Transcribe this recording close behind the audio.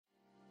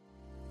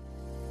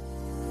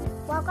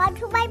Welcome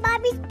to my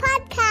mommy's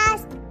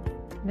podcast.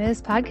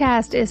 This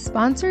podcast is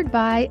sponsored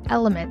by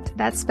Element.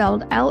 That's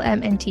spelled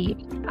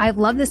LMNT. I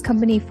love this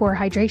company for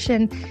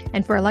hydration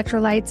and for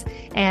electrolytes,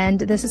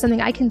 and this is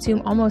something I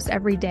consume almost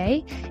every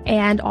day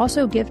and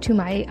also give to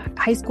my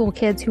high school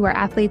kids who are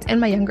athletes and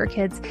my younger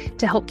kids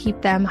to help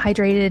keep them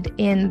hydrated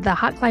in the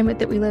hot climate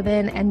that we live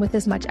in and with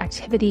as much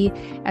activity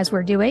as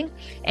we're doing.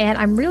 And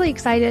I'm really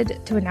excited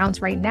to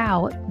announce right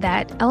now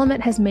that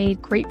Element has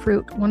made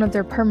grapefruit one of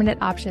their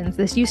permanent options.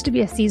 This used to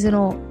be a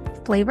seasonal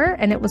flavor,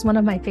 and it was one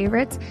of my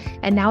favorites,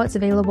 and now it's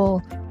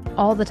available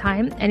all the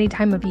time, any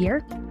time of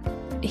year.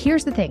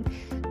 Here's the thing.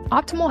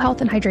 Optimal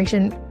health and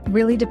hydration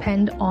really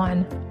depend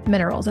on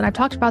minerals. And I've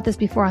talked about this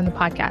before on the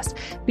podcast,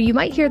 but you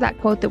might hear that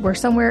quote that we're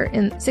somewhere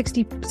in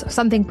 60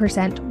 something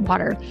percent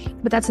water,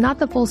 but that's not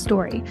the full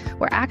story.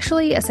 We're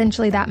actually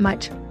essentially that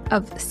much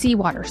of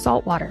seawater,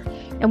 salt water,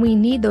 and we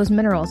need those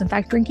minerals. In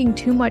fact, drinking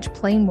too much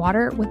plain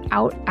water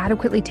without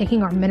adequately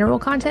taking our mineral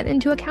content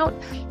into account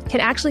can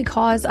actually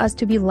cause us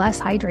to be less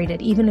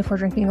hydrated, even if we're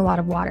drinking a lot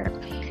of water.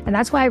 And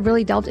that's why I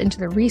really delved into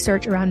the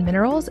research around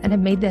minerals and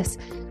have made this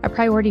a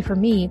priority for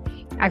me.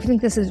 I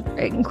think this is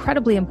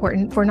incredibly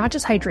important for not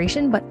just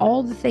hydration, but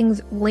all the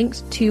things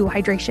linked to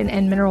hydration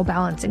and mineral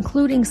balance,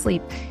 including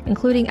sleep,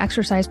 including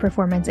exercise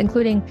performance,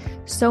 including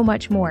so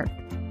much more.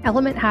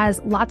 Element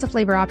has lots of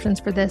flavor options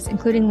for this,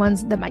 including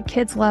ones that my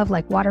kids love,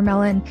 like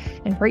watermelon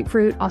and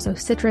grapefruit, also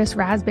citrus,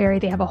 raspberry.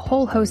 They have a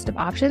whole host of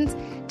options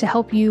to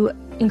help you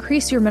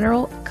increase your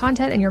mineral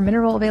content and your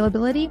mineral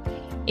availability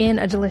in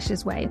a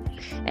delicious way.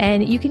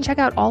 And you can check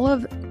out all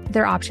of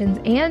their options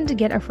and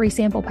get a free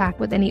sample pack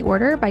with any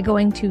order by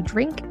going to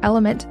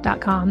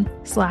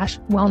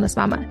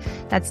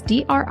drinkelement.com/wellnessmama. That's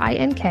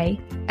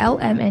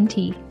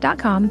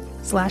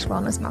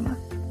DRINKLMNT.com/wellnessmama.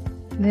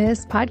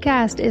 This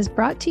podcast is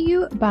brought to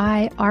you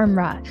by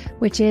Armra,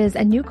 which is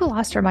a new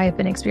colostrum I have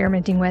been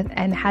experimenting with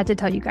and had to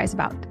tell you guys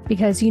about.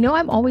 Because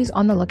I'm always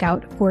on the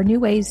lookout for new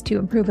ways to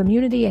improve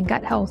immunity and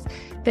gut health,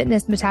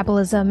 fitness,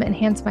 metabolism,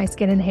 enhance my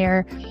skin and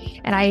hair.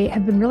 And I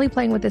have been really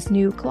playing with this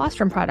new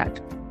colostrum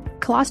product.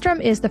 Colostrum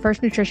is the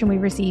first nutrition we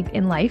receive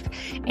in life,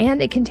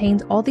 and it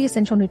contains all the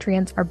essential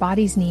nutrients our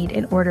bodies need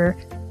in order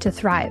to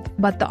thrive.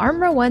 But the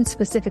Armra one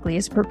specifically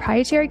is a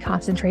proprietary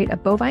concentrate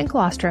of bovine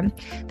colostrum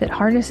that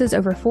harnesses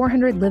over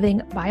 400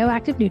 living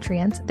bioactive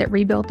nutrients that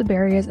rebuild the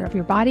barriers of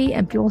your body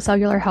and fuel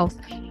cellular health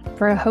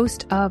for a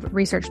host of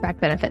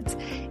research-backed benefits.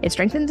 It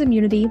strengthens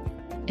immunity,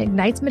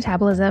 ignites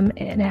metabolism,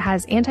 and it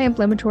has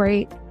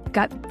anti-inflammatory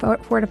gut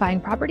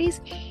fortifying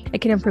properties. It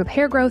can improve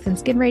hair growth and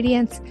skin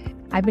radiance.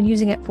 I've been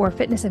using it for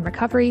fitness and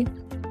recovery,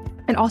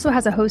 and also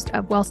has a host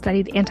of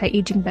well-studied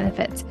anti-aging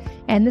benefits.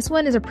 And this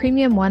one is a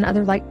premium one,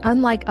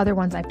 unlike other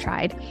ones I've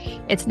tried.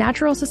 It's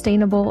natural,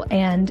 sustainable,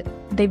 and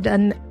they've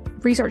done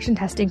research and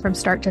testing from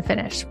start to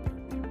finish.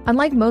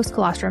 Unlike most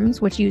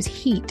colostrums, which use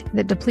heat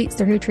that depletes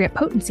their nutrient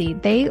potency,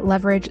 they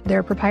leverage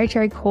their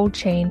proprietary cold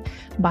chain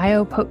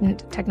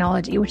biopotent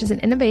technology, which is an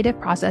innovative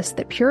process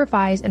that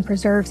purifies and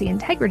preserves the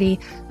integrity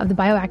of the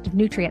bioactive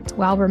nutrients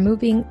while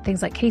removing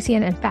things like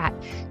casein and fat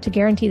to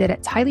guarantee that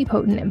it's highly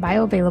potent and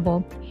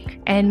bioavailable,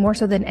 and more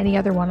so than any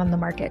other one on the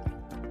market.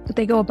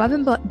 They go above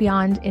and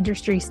beyond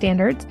industry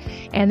standards,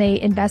 and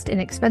they invest in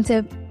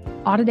expensive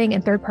auditing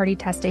and third-party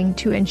testing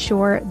to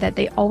ensure that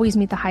they always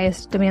meet the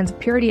highest demands of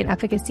purity and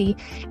efficacy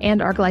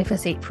and are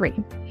glyphosate-free.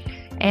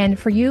 And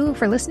for you,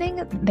 for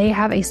listening, they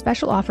have a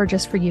special offer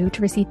just for you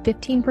to receive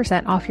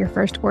 15% off your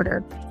first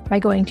order by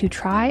going to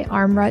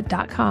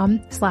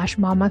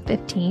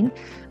tryarmra.com/mama15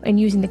 and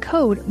using the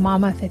code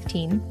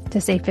MAMA15 to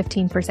save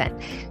 15%.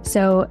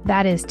 So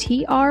that is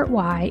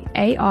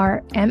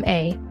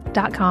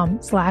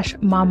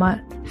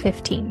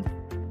TRYARMA.com/mama15.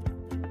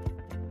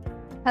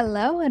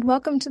 Hello, and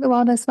welcome to the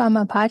Wellness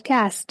Mama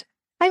podcast.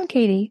 I'm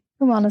Katie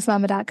from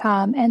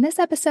wellnessmama.com, and this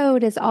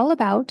episode is all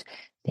about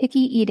picky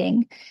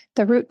eating,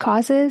 the root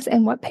causes,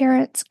 and what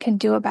parents can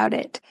do about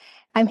it.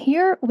 I'm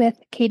here with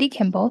Katie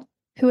Kimball,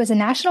 who is a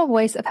national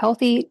voice of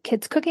healthy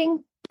kids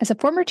cooking, as a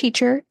former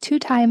teacher,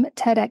 2-time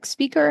TEDx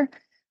speaker,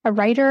 a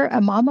writer,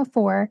 a mom of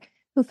 4,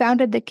 who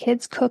founded the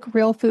Kids Cook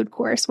Real Food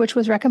course, which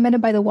was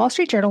recommended by the Wall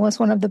Street Journal as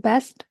one of the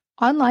best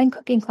online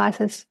cooking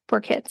classes for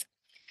kids.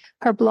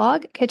 Her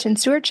blog, Kitchen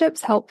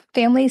Stewardships, help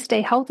families stay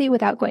healthy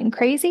without going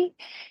crazy,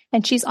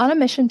 and she's on a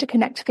mission to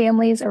connect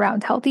families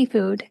around healthy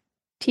food,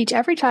 teach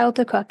every child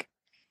to cook,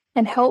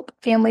 and help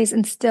families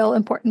instill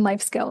important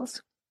life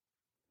skills.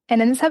 And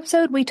in this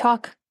episode, we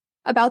talk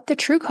about the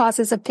true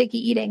causes of picky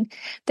eating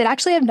that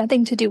actually have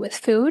nothing to do with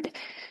food.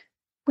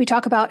 We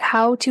talk about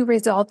how to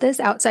resolve this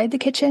outside the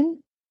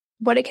kitchen,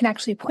 what it can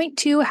actually point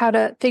to, how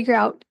to figure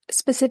out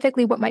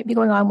specifically what might be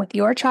going on with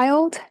your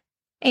child,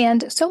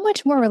 and so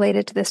much more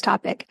related to this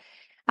topic.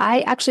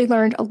 I actually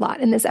learned a lot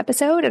in this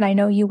episode, and I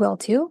know you will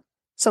too.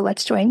 So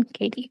let's join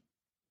Katie.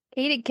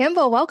 Katie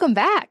Kimball, welcome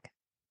back.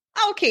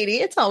 Oh, Katie,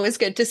 it's always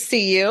good to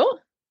see you.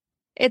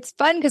 It's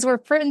fun because we're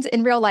friends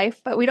in real life,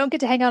 but we don't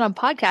get to hang out on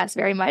podcasts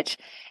very much.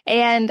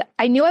 And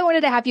I knew I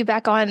wanted to have you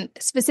back on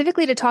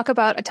specifically to talk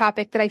about a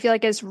topic that I feel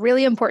like is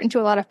really important to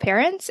a lot of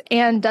parents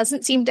and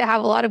doesn't seem to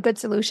have a lot of good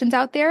solutions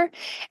out there.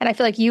 And I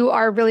feel like you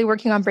are really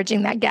working on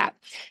bridging that gap.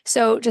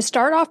 So to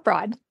start off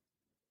broad,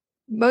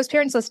 most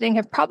parents listening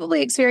have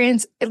probably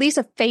experienced at least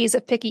a phase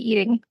of picky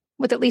eating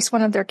with at least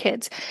one of their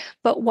kids.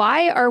 But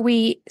why are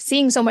we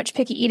seeing so much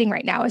picky eating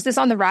right now? Is this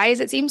on the rise?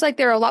 It seems like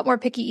there are a lot more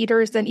picky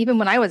eaters than even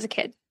when I was a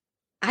kid.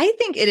 I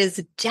think it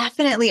is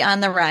definitely on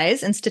the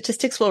rise, and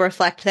statistics will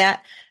reflect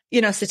that.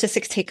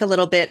 Statistics take a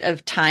little bit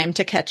of time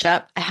to catch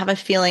up. I have a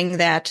feeling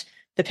that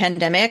the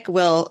pandemic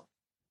will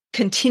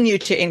continue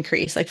to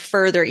increase, like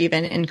further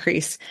even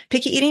increase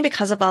picky eating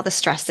because of all the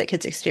stress that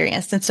kids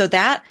experienced. And so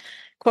that,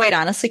 quite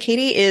honestly,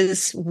 Katie,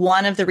 is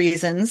one of the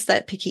reasons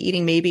that picky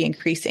eating may be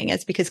increasing.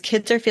 Is because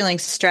kids are feeling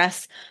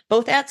stress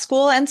both at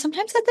school and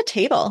sometimes at the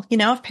table.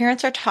 If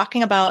parents are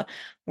talking about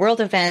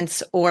world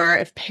events or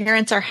if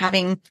parents are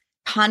having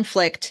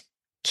conflict,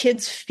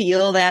 kids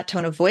feel that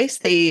tone of voice.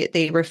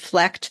 They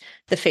reflect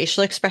the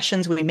facial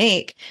expressions we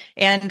make.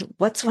 And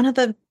what's one of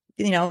the,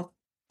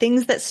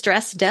 things that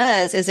stress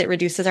does is it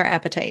reduces our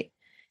appetite.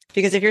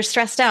 Because if you're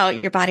stressed out,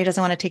 your body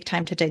doesn't want to take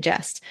time to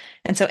digest.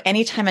 And so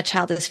anytime a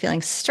child is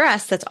feeling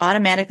stress, that's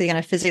automatically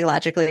going to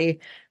physiologically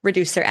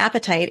reduce their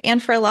appetite.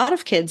 And for a lot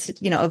of kids,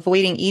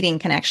 avoiding eating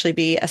can actually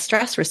be a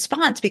stress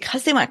response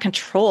because they want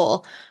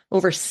control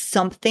over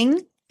something,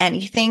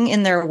 anything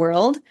in their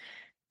world.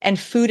 And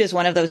food is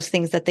one of those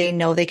things that they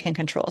know they can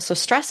control. So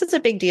stress is a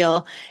big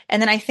deal. And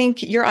then I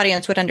think your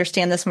audience would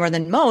understand this more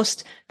than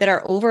most, that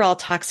our overall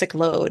toxic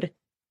load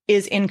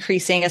is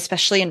increasing,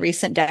 especially in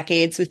recent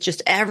decades, with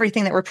just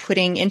everything that we're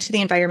putting into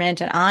the environment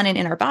and on and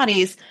in our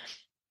bodies.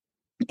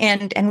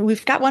 And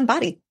we've got one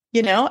body,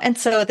 and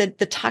so the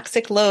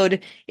toxic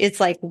load is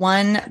like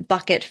one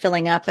bucket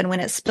filling up. And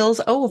when it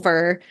spills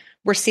over,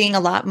 we're seeing a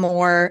lot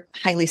more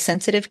highly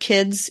sensitive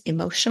kids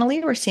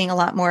emotionally. We're seeing a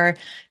lot more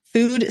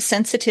food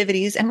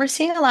sensitivities, and we're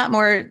seeing a lot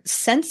more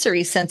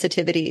sensory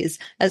sensitivities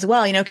as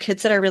well.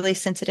 Kids that are really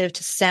sensitive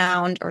to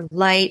sound or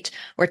light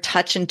or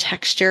touch and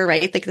texture,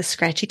 right? Like the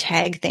scratchy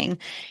tag thing.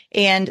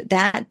 And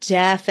that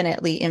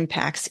definitely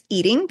impacts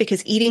eating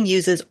because eating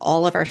uses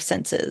all of our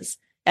senses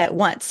at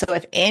once. So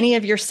if any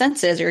of your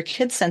senses or your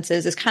kid's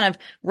senses is kind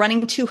of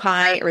running too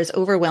high or is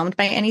overwhelmed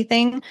by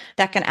anything,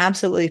 that can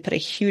absolutely put a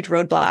huge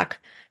roadblock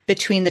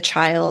between the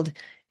child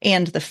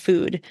and the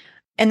food.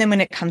 And then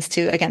when it comes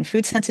to, again,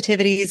 food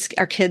sensitivities,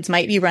 our kids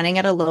might be running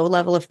at a low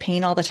level of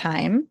pain all the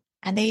time.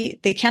 And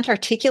they can't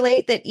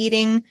articulate that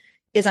eating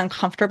is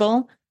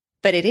uncomfortable,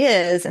 but it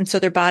is. And so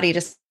their body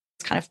just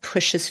kind of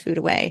pushes food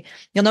away.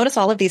 You'll notice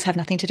all of these have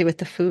nothing to do with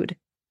the food.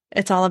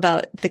 It's all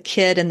about the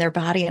kid and their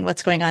body and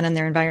what's going on in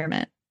their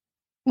environment.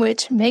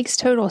 Which makes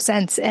total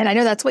sense. And I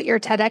know that's what your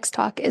TEDx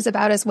talk is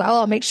about as well.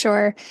 I'll make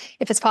sure,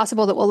 if it's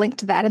possible, that we'll link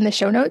to that in the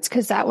show notes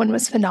because that one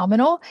was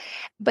phenomenal.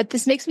 But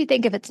this makes me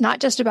think if it's not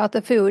just about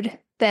the food,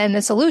 then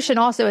the solution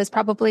also is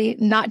probably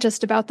not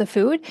just about the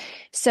food.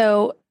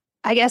 So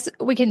I guess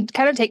we can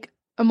kind of take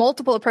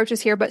multiple approaches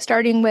here, but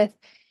starting with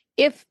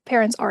if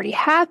parents already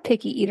have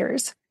picky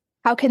eaters,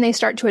 how can they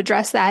start to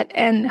address that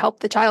and help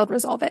the child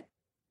resolve it?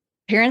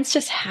 Parents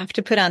just have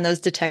to put on those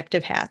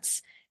detective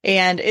hats.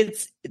 And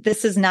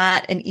this is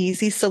not an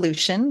easy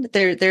solution.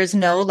 There's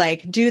no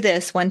like, do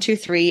this 1, 2,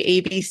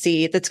 3,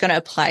 ABC that's going to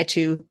apply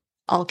to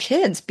all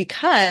kids,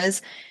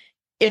 because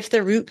if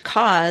the root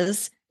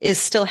cause is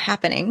still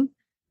happening,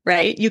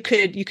 right? You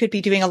could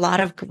be doing a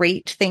lot of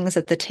great things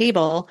at the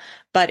table,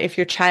 but if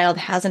your child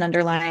has an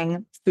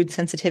underlying food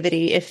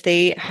sensitivity, if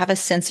they have a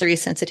sensory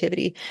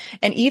sensitivity,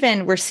 and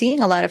even we're seeing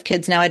a lot of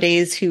kids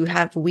nowadays who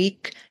have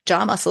weak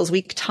jaw muscles,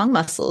 weak tongue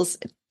muscles.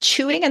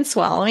 Chewing and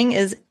swallowing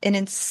is an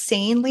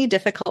insanely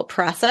difficult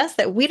process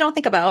that we don't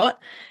think about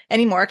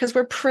anymore because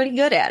we're pretty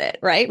good at it,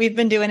 right? We've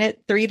been doing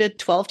it 3 to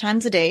 12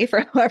 times a day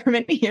for however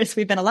many years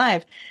we've been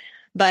alive.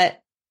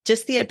 But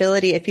just the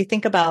ability, if you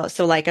think about,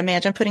 so like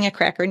imagine putting a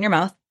cracker in your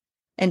mouth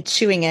and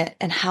chewing it,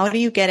 and how do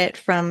you get it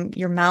from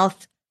your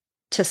mouth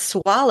to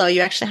swallow?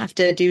 You actually have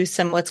to do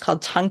some what's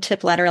called tongue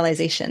tip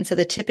lateralization. So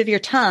the tip of your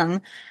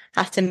tongue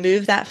has to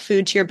move that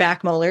food to your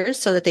back molars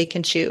so that they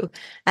can chew.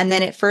 And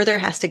then it further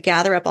has to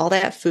gather up all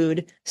that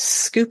food,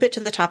 scoop it to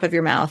the top of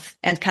your mouth,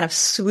 and kind of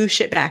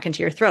swoosh it back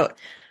into your throat.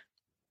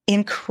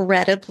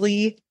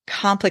 Incredibly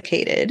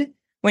complicated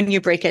when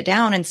you break it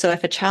down. And so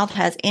if a child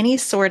has any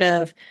sort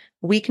of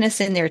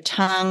weakness in their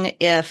tongue,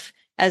 if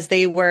as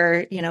they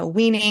were,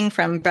 weaning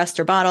from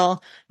breast or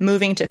bottle,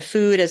 moving to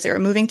food, as they were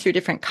moving through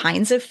different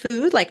kinds of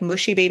food, like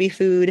mushy baby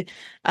food.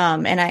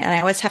 And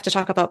I always have to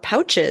talk about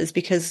pouches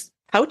because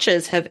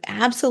pouches have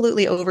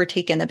absolutely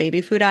overtaken the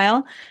baby food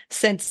aisle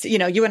since,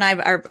 you and I,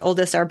 our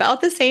oldest, are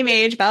about the same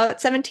age,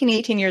 about 17,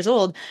 18 years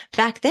old.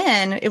 Back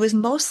then, it was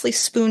mostly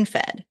spoon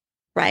fed,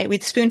 right?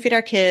 We'd spoon feed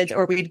our kids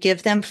or we'd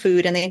give them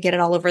food and they'd get it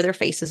all over their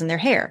faces and their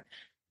hair.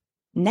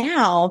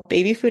 Now,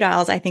 baby food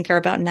aisles, I think, are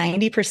about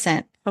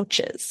 90%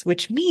 pouches,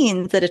 which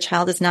means that a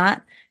child is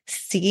not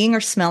seeing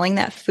or smelling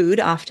that food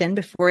often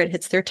before it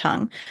hits their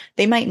tongue.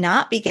 They might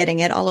not be getting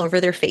it all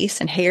over their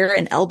face and hair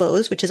and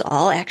elbows, which is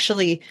all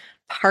actually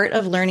part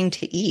of learning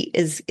to eat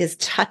is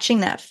touching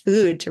that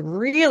food to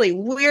really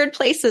weird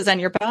places on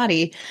your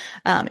body.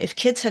 If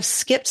kids have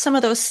skipped some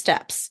of those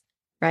steps,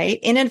 right,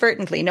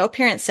 inadvertently, no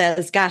parent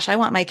says, gosh, I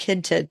want my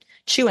kid to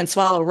chew and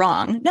swallow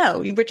wrong. No,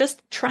 we're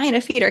just trying to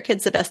feed our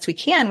kids the best we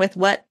can with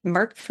what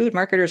food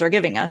marketers are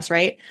giving us,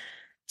 right?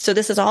 So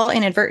this is all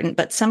inadvertent,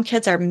 but some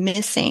kids are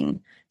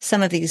missing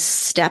some of these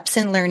steps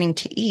in learning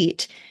to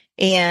eat.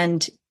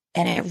 And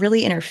it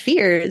really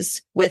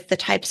interferes with the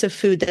types of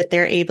food that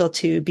they're able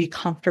to be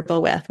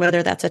comfortable with,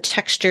 whether that's a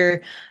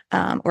texture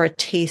or a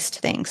taste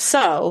thing.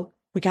 So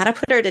we got to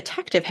put our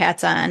detective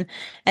hats on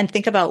and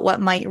think about what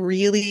might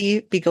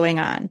really be going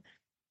on.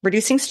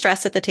 Reducing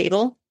stress at the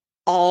table,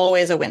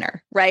 always a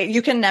winner, right?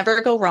 You can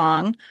never go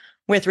wrong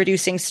with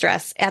reducing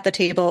stress at the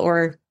table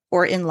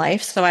or in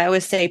life. So I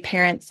always say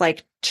parents,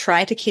 like,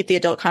 try to keep the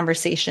adult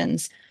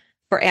conversations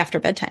for after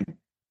bedtime,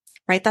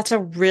 right? That's a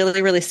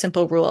really, really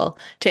simple rule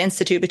to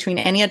institute between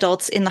any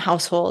adults in the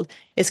household,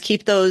 is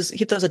keep those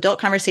adult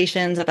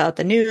conversations about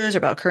the news or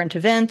about current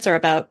events or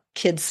about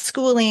kids'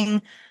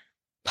 schooling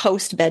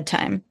post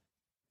bedtime.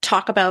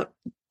 Talk about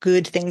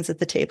good things at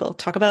the table.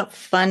 Talk about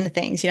fun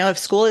things. If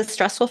school is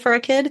stressful for a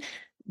kid,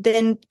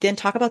 then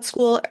talk about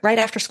school right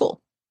after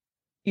school,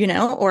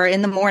 or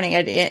in the morning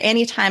at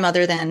any time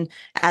other than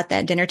at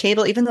that dinner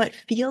table, even though it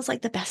feels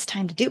like the best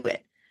time to do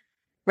it,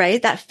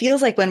 right? That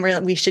feels like when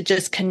we should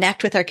just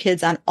connect with our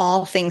kids on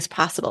all things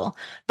possible.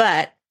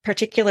 But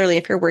particularly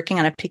if you're working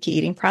on a picky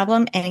eating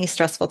problem, any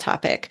stressful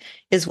topic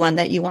is one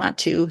that you want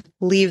to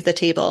leave the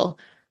table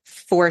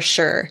for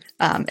sure.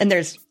 And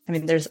there's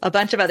a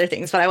bunch of other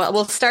things, but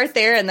we'll start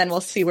there and then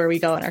we'll see where we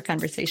go in our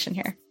conversation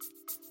here.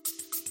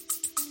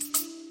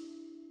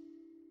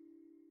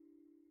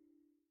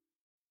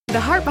 The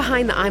heart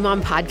behind the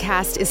iMom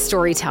podcast is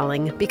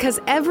storytelling, because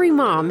every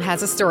mom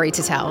has a story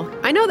to tell.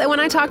 I know that when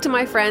I talk to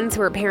my friends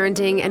who are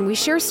parenting and we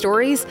share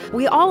stories,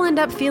 we all end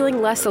up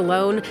feeling less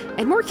alone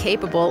and more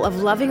capable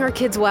of loving our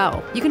kids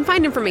well. You can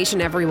find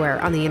information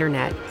everywhere on the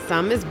internet.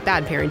 Some is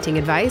bad parenting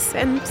advice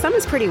and some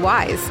is pretty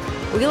wise.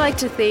 We like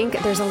to think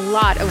there's a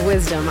lot of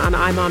wisdom on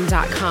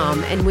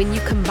imom.com, and when you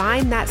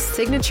combine that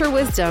signature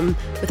wisdom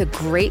with a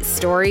great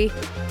story,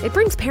 it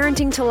brings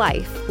parenting to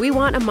life. We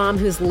want a mom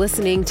who's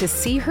listening to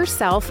see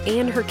herself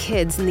and her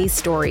kids in these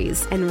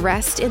stories and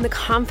rest in the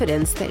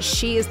confidence that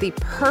she is the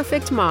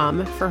perfect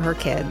mom for her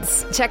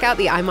kids. Check out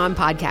the iMom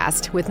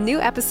podcast with new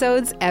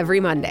episodes every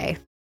Monday.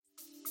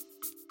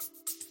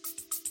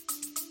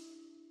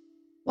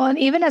 Well, and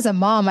even as a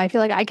mom, I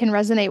feel like I can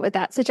resonate with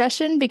that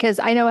suggestion, because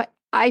I know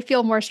I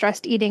feel more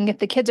stressed eating if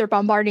the kids are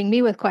bombarding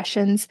me with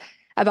questions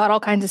about all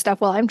kinds of stuff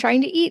while I'm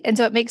trying to eat. And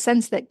so it makes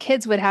sense that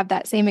kids would have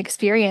that same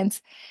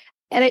experience.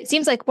 And it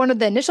seems like one of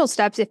the initial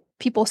steps, if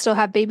people still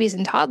have babies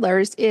and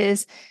toddlers,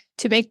 is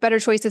to make better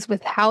choices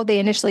with how they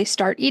initially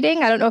start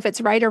eating. I don't know if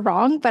it's right or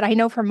wrong, but I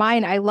know for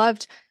mine, I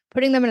loved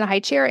putting them in a high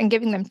chair and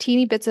giving them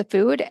teeny bits of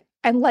food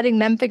and letting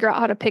them figure out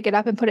how to pick it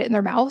up and put it in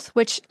their mouth,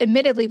 which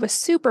admittedly was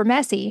super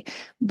messy,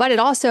 but it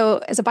also,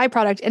 as a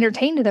byproduct,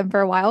 entertained them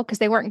for a while because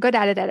they weren't good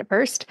at it at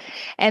first.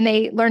 And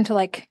they learned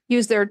to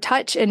use their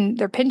touch and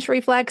their pinch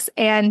reflex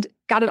and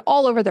got it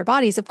all over their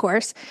bodies, of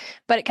course,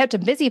 but it kept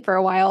them busy for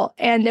a while.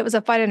 And it was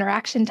a fun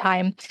interaction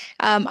time.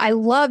 I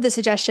love the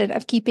suggestion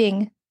of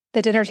keeping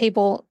the dinner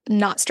table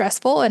not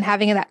stressful and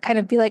having that kind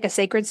of be like a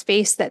sacred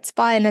space that's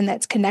fun and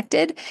that's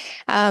connected.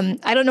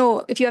 I don't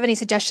know if you have any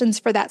suggestions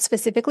for that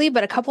specifically,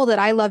 but a couple that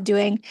I love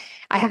doing,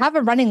 I have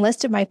a running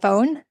list in my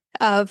phone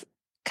of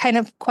kind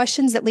of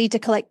questions that lead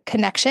to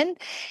connection.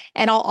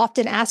 And I'll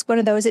often ask one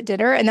of those at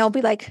dinner, and they'll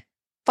be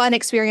fun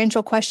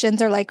experiential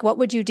questions, or what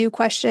would you do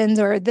questions,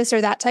 or this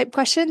or that type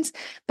questions.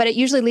 But it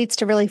usually leads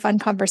to really fun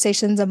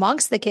conversations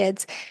amongst the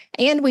kids.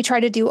 And we try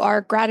to do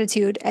our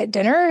gratitude at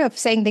dinner of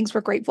saying things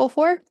we're grateful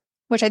for,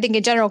 which I think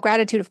in general,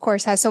 gratitude, of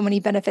course, has so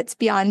many benefits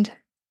beyond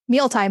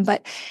mealtime.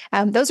 But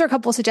those are a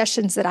couple of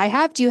suggestions that I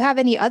have. Do you have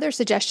any other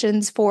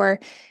suggestions for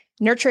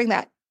nurturing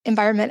that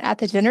environment at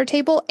the dinner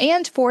table,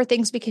 and for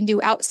things we can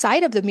do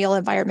outside of the meal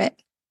environment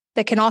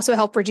that can also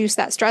help reduce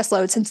that stress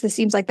load, since this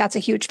seems like that's a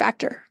huge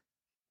factor?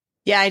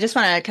 Yeah, I just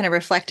want to kind of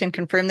reflect and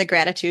confirm the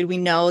gratitude. We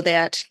know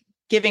that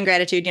giving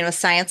gratitude,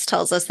 science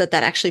tells us that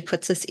actually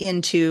puts us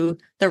into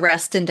the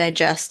rest and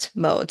digest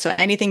mode. So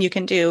anything you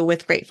can do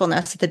with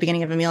gratefulness at the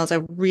beginning of a meal is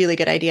a really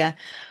good idea.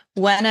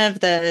 One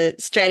of the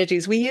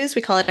strategies we use,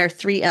 we call it our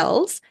 3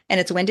 L's, and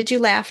it's: when did you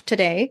laugh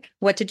today?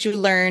 What did you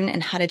learn?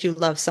 And how did you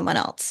love someone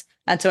else?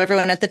 And so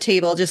everyone at the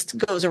table just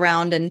goes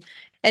around and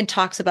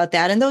talks about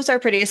that. And those are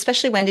pretty,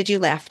 especially when did you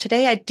laugh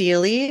today?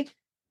 Ideally,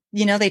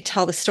 they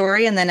tell the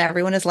story and then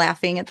everyone is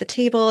laughing at the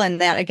table.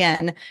 And that,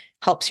 again,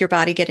 helps your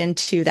body get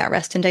into that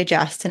rest and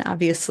digest. And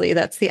obviously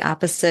that's the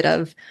opposite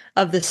of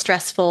the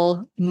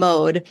stressful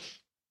mode.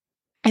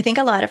 I think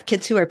a lot of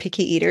kids who are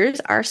picky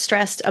eaters are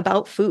stressed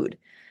about food.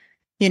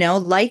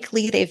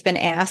 Likely they've been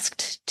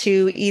asked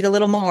to eat a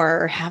little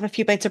more or have a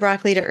few bites of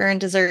broccoli to earn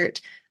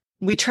dessert.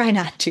 we try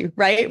not to,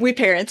 right? We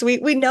parents,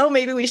 we know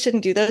maybe we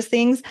shouldn't do those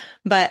things,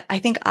 but I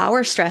think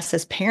our stress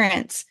as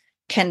parents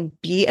can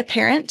be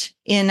apparent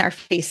in our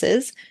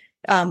faces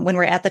when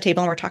we're at the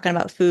table and we're talking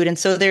about food. And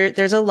so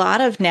there's a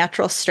lot of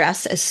natural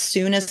stress as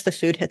soon as the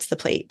food hits the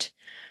plate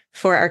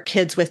for our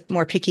kids with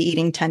more picky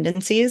eating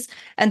tendencies.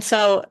 And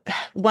so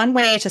one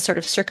way to sort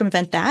of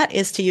circumvent that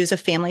is to use a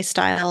family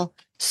style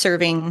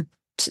serving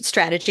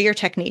strategy or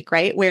technique,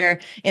 right? Where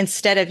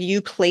instead of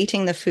you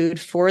plating the food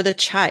for the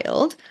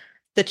child,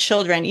 the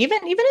children, even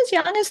as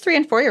young as 3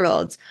 and 4 year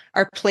olds,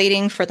 are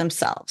plating for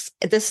themselves.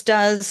 This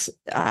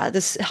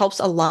helps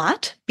a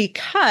lot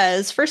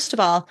because, first of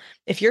all,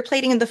 if you're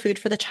plating the food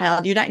for the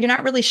child, you're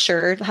not really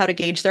sure how to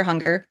gauge their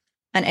hunger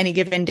on any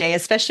given day,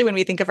 especially when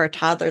we think of our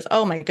toddlers.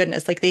 Oh my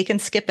goodness, like they can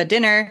skip a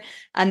dinner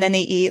and then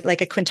they eat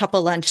like a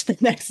quintuple lunch the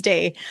next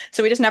day.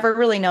 So we just never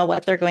really know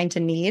what they're going to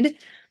need.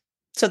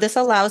 So this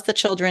allows the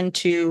children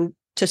to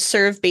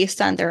serve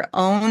based on their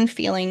own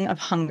feeling of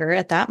hunger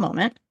at that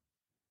moment.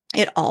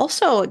 It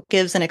also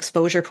gives an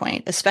exposure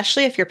point,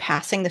 especially if you're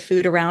passing the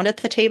food around at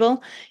the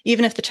table.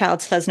 Even if the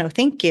child says no,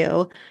 thank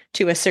you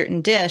to a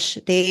certain dish,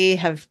 they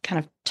have kind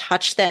of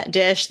touched that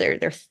dish.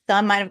 Their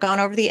thumb might have gone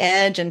over the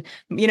edge and,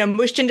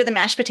 mushed into the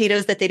mashed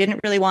potatoes that they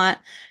didn't really want.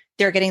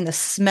 They're getting the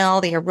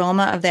smell, the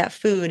aroma of that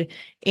food.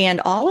 And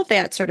all of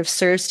that sort of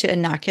serves to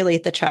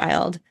inoculate the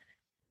child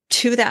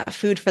to that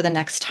food for the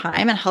next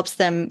time and helps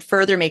them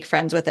further make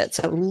friends with it.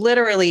 So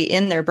literally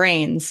in their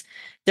brains,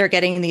 they're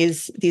getting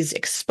these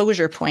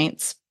exposure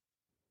points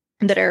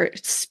that are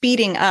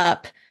speeding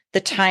up the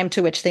time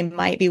to which they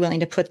might be willing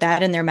to put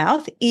that in their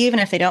mouth, even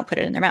if they don't put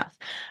it in their mouth.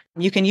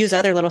 You can use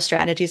other little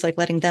strategies like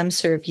letting them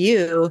serve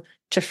you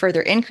to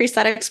further increase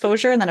that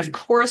exposure. And then, of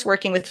course,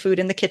 working with food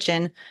in the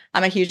kitchen.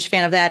 I'm a huge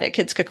fan of that at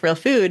Kids Cook Real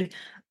Food.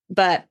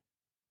 But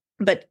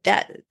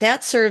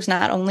that serves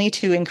not only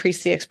to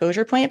increase the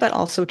exposure point, but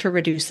also to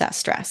reduce that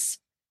stress.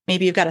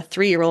 Maybe you've got a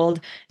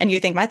 3-year-old and you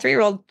think my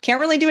 3-year-old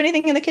can't really do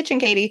anything in the kitchen,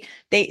 Katie.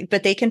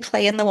 But they can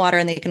play in the water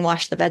and they can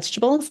wash the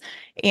vegetables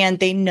and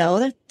they know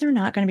that they're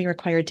not going to be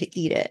required to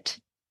eat it.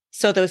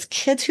 So those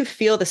kids who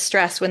feel the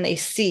stress when they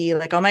see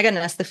like, oh my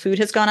goodness, the food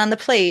has gone on the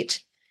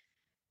plate,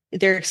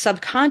 their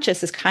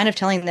subconscious is kind of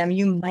telling them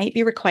you might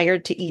be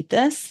required to eat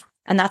this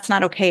and that's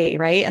not okay,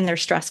 right? And their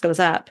stress goes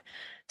up.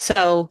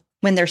 So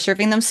when they're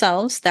serving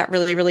themselves, that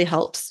really, really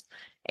helps.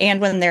 And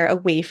when they're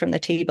away from the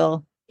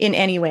table in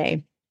any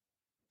way,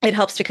 it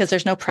helps because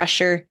there's no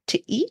pressure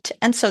to eat.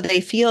 And so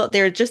they feel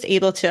they're just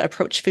able to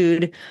approach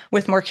food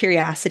with more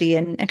curiosity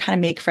and kind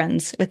of make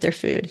friends with their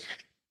food.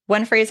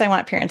 One phrase I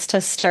want parents to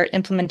start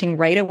implementing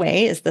right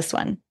away is this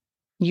one: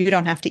 you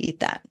don't have to eat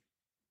that.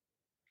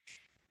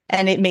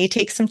 And it may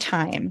take some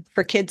time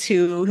for kids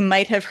who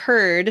might have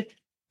heard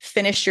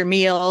finish your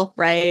meal,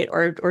 right?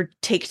 Or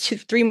take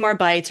 2-3 more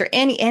bites, or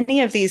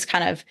any of these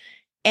kind of,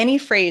 any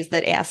phrase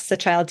that asks a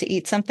child to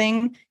eat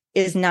something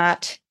is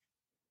not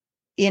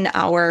in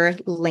our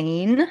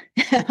lane.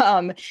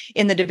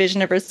 In the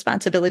Division of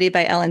Responsibility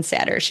by Ellen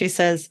Satter, she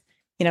says,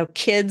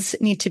 kids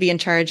need to be in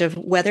charge of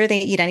whether they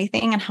eat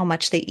anything and how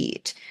much they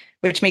eat,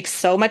 which makes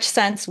so much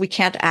sense. We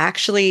can't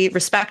actually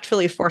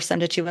respectfully force them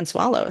to chew and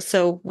swallow.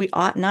 So we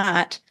ought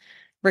not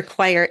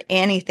require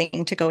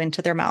anything to go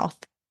into their mouth.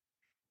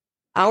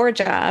 Our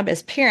job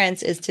as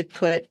parents is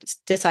to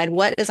decide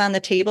what is on the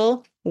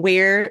table,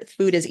 where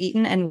food is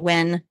eaten, and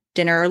when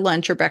dinner or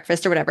lunch or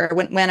breakfast or whatever,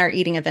 when our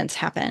eating events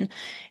happen.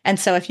 And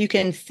so if you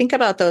can think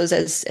about those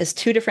as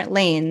 2 different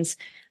lanes,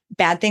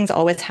 bad things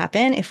always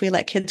happen if we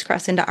let kids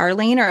cross into our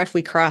lane or if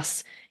we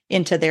cross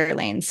into their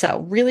lane.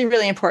 So really,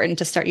 really important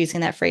to start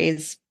using that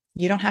phrase,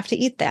 you don't have to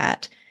eat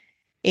that.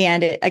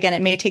 And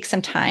it may take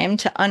some time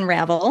to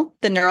unravel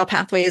the neural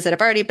pathways that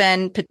have already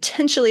been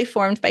potentially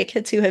formed by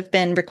kids who have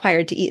been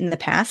required to eat in the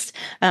past.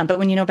 But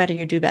when you know better,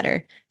 you do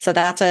better. So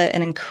that's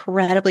an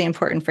incredibly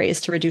important phrase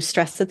to reduce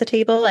stress at the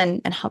table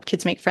and help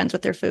kids make friends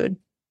with their food.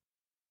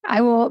 I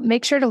will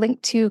make sure to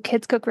link to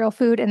Kids Cook Real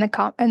Food in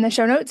the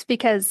show notes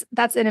because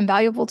that's an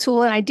invaluable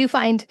tool. And I do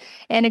find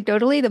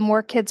anecdotally, the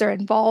more kids are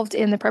involved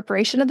in the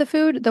preparation of the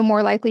food, the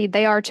more likely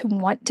they are to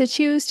want to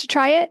choose to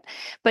try it.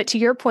 But to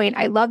your point,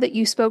 I love that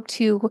you spoke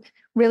to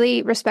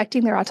really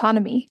respecting their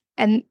autonomy.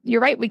 And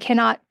you're right, we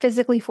cannot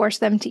physically force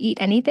them to eat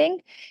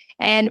anything.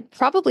 And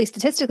probably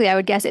statistically, I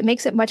would guess it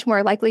makes it much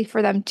more likely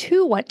for them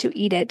to want to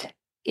eat it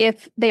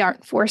if they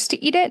aren't forced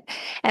to eat it.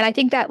 And I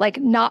think that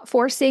not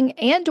forcing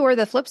and or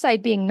the flip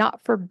side being not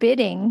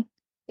forbidding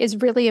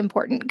is really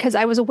important because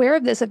I was aware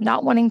of this, of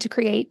not wanting to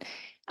create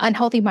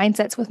unhealthy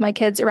mindsets with my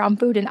kids around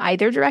food in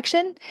either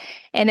direction.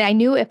 And I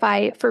knew if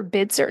I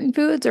forbid certain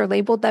foods or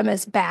labeled them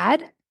as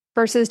bad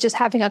versus just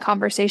having a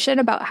conversation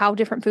about how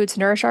different foods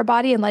nourish our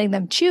body and letting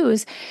them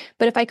choose.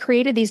 But if I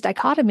created these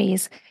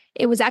dichotomies,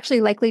 it was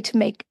actually likely to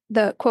make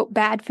the quote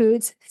bad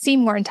foods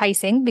seem more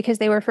enticing because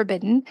they were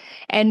forbidden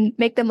and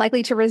make them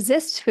likely to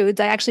resist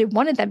foods I actually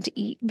wanted them to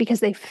eat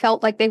because they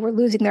felt like they were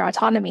losing their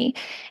autonomy.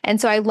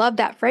 And so I love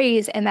that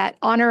phrase and that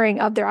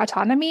honoring of their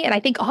autonomy. And I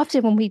think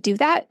often when we do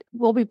that,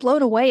 we'll be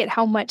blown away at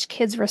how much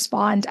kids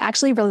respond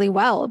actually really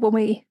well when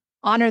we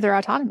honor their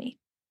autonomy.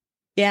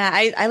 Yeah,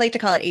 I like to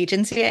call it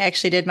agency. I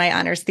actually did my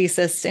honors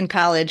thesis in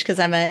college because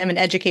I'm an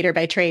educator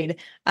by trade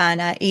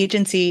on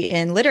agency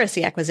in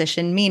literacy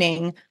acquisition,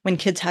 meaning when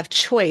kids have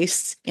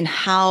choice in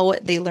how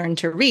they learn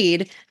to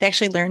read, they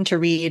actually learn to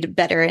read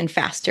better and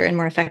faster and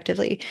more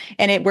effectively.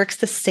 And it works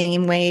the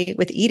same way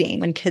with eating.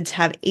 When kids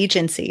have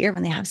agency or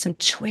when they have some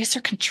choice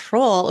or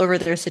control over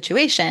their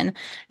situation,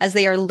 as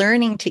they are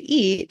learning to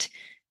eat,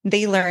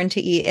 they learn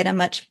to eat in a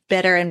much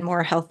better and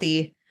more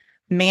healthy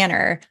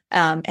manner.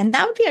 And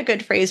that would be a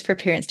good phrase for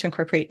parents to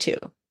incorporate too,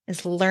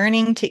 is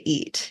learning to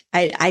eat.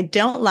 I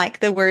don't like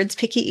the words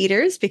picky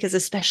eaters because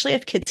especially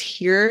if kids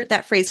hear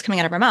that phrase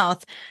coming out of our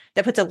mouth,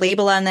 that puts a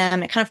label on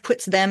them. It kind of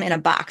puts them in a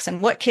box.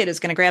 And what kid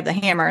is going to grab the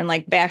hammer and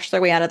like bash their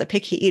way out of the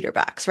picky eater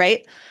box,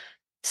 right?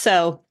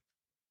 So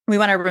we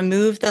want to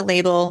remove the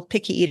label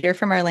picky eater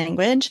from our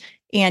language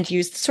and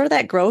use sort of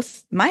that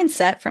growth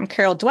mindset from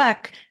Carol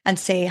Dweck and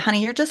say,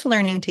 honey, you're just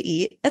learning to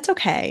eat. That's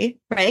okay,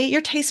 right?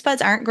 Your taste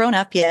buds aren't grown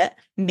up yet.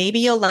 Maybe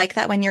you'll like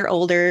that when you're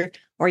older,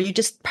 or you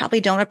just probably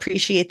don't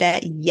appreciate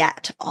that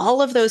yet.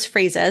 All of those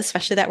phrases,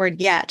 especially that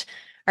word yet,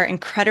 are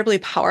incredibly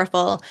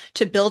powerful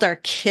to build our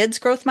kids'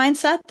 growth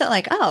mindset that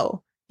like,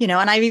 oh,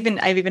 and I've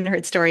even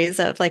heard stories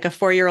of like a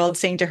 4-year-old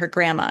saying to her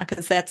grandma,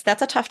 because that's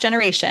a tough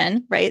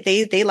generation, right?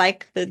 They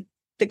like the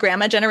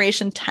grandma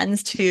generation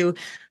tends to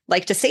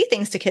like to say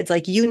things to kids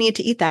like, you need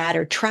to eat that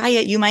or try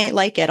it. You might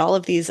like it. All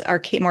of these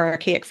more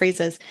archaic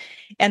phrases.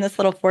 And this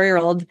little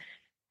 4-year-old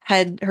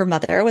her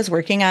mother was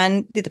working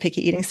on the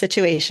picky eating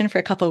situation for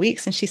a couple of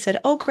weeks. And she said,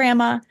 oh,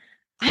 grandma,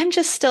 I'm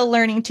just still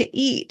learning to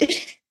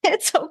eat.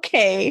 It's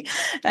okay.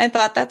 And I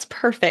thought that's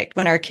perfect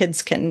when our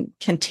kids can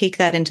take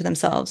that into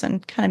themselves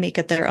and kind of make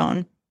it their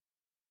own.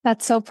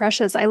 That's so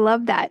precious. I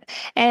love that.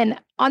 And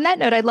on that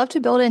note, I'd love to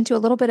build into a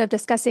little bit of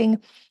discussing,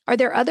 are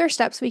there other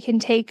steps we can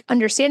take,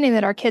 understanding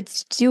that our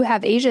kids do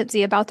have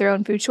agency about their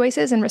own food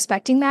choices and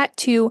respecting that,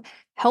 to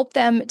help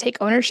them take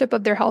ownership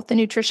of their health and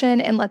nutrition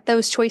and let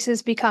those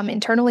choices become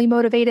internally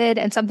motivated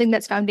and something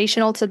that's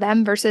foundational to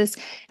them versus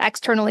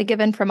externally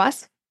given from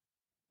us?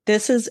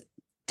 This is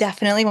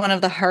definitely one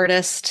of the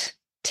hardest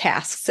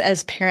tasks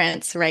as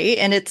parents, right?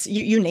 And it's,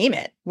 you name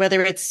it,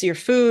 whether it's your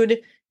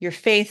food, your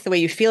faith, the way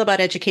you feel about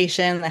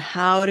education,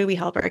 how do we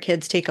help our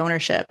kids take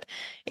ownership?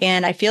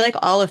 And I feel like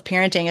all of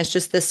parenting is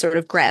just this sort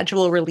of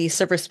gradual release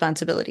of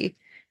responsibility,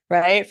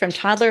 right? From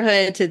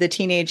toddlerhood to the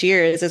teenage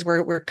years is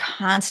where we're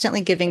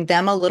constantly giving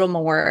them a little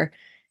more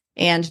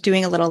and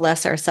doing a little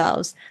less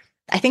ourselves.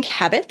 I think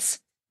habits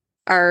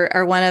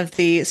are one of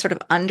the sort of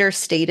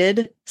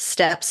understated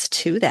steps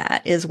to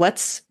that. Is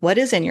what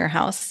is in your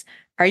house?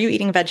 Are you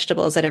eating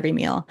vegetables at every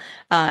meal?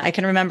 I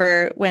can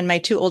remember when my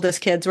 2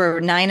 oldest kids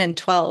were 9 and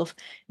 12,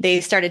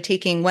 they started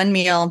taking one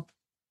meal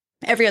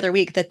every other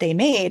week that they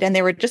made, and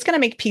they were just going to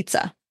make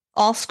pizza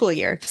all school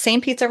year,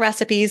 same pizza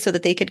recipes so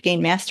that they could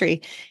gain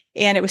mastery.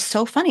 And it was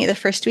so funny. The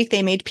first week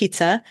they made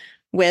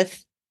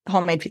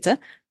homemade pizza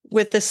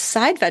with this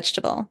side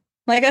vegetable,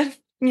 like a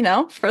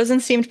frozen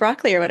steamed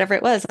broccoli or whatever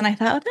it was. And I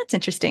thought, oh, that's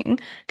interesting,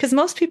 because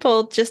most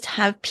people just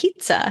have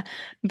pizza.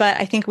 But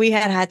I think we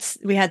had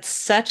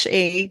such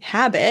a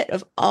habit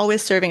of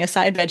always serving a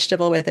side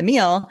vegetable with a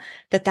meal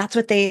that's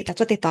what they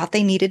thought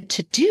they needed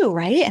to do,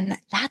 right? And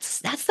that's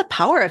the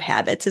power of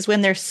habits, is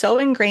when they're so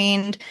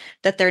ingrained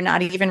that they're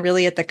not even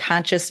really at the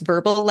conscious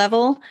verbal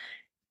level,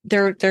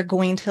 they're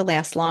going to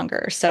last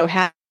longer. So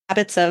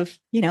habits of,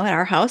 at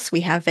our house,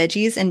 we have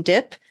veggies and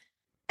dip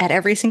at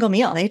every single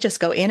meal. They just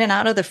go in and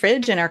out of the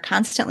fridge and are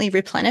constantly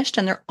replenished,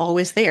 and they're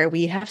always there.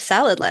 We have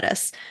salad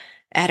lettuce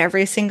at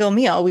every single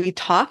meal. We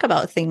talk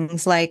about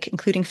things like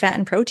including fat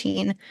and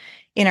protein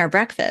in our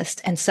breakfast.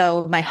 And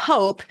so my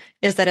hope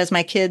is that as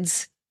my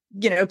kids,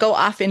 go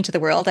off into the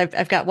world,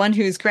 I've got one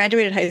who's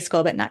graduated high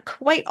school, but not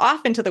quite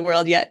off into the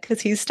world yet because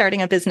he's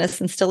starting a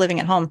business and still living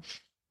at home.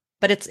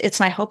 But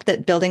it's my hope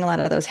that building a lot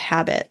of those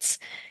habits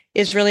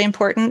is really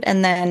important.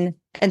 And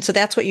so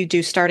that's what you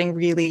do starting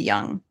really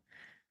young,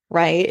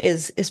 right?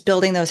 Is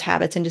building those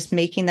habits and just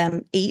making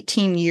them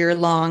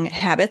 18-year-long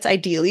habits,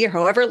 ideally, or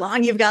however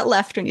long you've got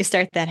left when you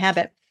start that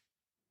habit.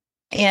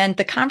 And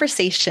the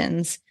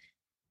conversations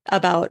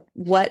about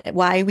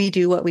why we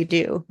do what we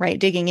do, right?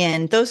 Digging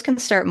in, those can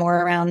start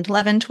more around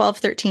 11, 12,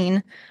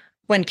 13,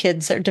 when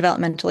kids are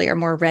developmentally are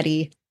more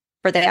ready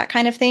for that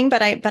kind of thing.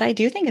 But I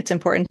do think it's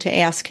important to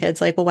ask kids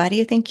like, well, why do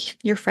you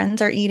think your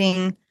friends are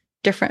eating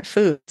different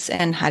foods?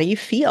 And how do you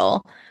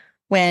feel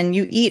when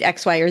you eat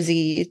X, Y, or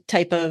Z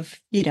type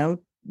of,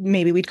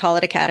 maybe we'd call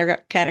it a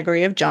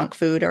category of junk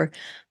food or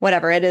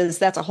whatever it is?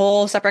 That's a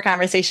whole separate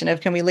conversation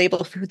of, can we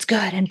label foods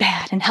good and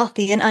bad and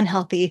healthy and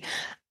unhealthy?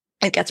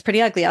 It gets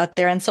pretty ugly out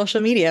there on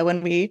social media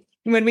when we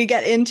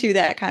get into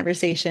that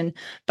conversation.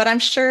 But I'm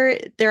sure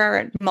there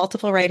are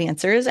multiple right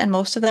answers, and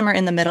most of them are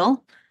in the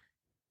middle,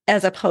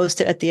 as opposed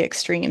to at the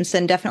extremes.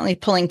 And definitely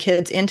pulling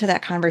kids into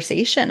that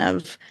conversation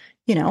of,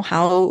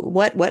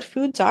 what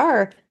foods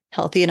are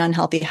healthy and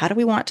unhealthy. How do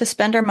we want to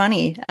spend our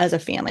money as a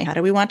family? How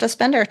do we want to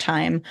spend our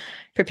time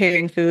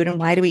preparing food? And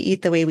why do we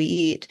eat the way we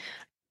eat?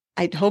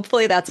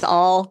 Hopefully that's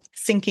all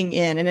sinking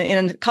in. And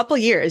in a couple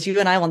of years, you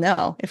and I will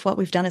know if what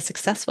we've done is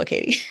successful,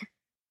 Katie.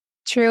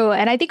 True.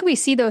 And I think we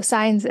see those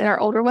signs in our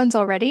older ones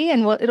already.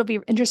 And it'll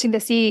be interesting to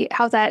see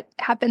how that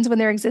happens when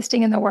they're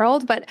existing in the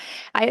world. But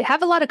I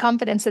have a lot of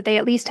confidence that they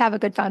at least have a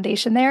good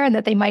foundation there and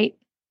that they might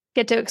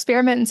get to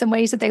experiment in some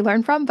ways that they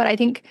learn from. But I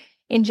think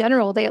in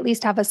general, they at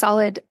least have a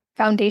solid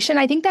foundation.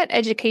 I think that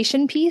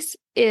education piece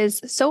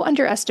is so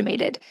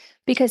underestimated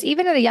because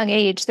even at a young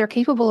age, they're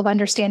capable of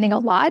understanding a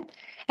lot.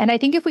 And I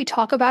think if we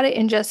talk about it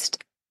in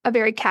just a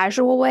very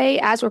casual way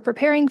as we're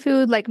preparing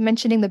food, like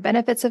mentioning the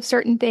benefits of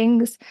certain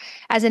things.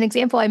 As an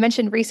example, I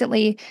mentioned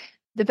recently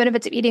the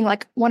benefits of eating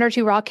like 1 or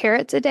 2 raw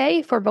carrots a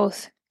day for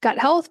both gut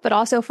health, but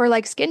also for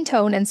like skin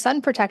tone and sun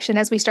protection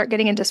as we start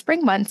getting into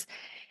spring months.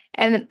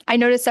 And I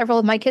noticed several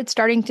of my kids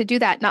starting to do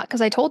that, not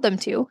because I told them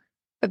to,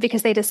 but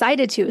because they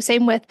decided to.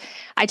 Same with,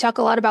 I talk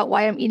a lot about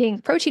why I'm eating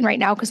protein right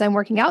now because I'm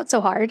working out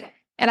so hard.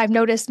 And I've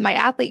noticed my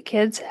athlete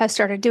kids have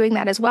started doing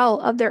that as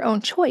well of their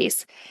own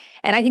choice.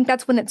 And I think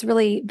that's when it's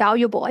really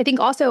valuable. I think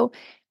also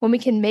when we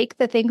can make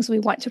the things we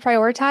want to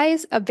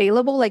prioritize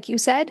available, like you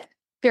said,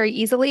 very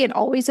easily and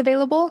always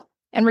available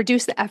and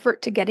reduce the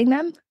effort to getting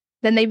them,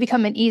 then they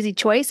become an easy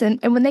choice. And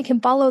when they can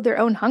follow their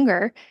own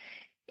hunger,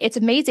 it's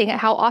amazing at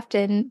how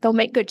often they'll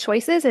make good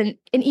choices. And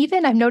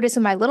even I've noticed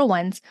in my little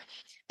ones,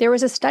 there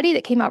was a study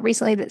that came out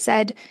recently that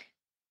said,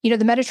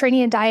 the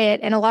Mediterranean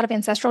diet and a lot of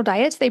ancestral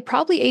diets, they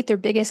probably ate their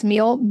biggest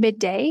meal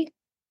midday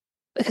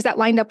because that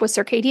lined up with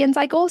circadian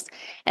cycles.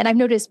 And I've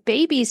noticed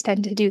babies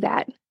tend to do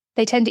that.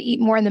 They tend to eat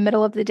more in the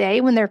middle of the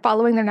day when they're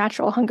following their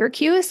natural hunger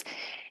cues.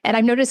 And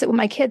I've noticed that when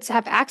my kids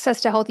have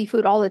access to healthy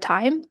food all the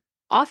time,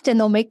 often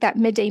they'll make that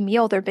midday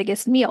meal their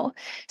biggest meal.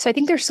 So I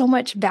think there's so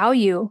much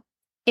value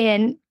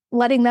in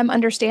letting them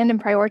understand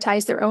and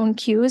prioritize their own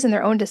cues and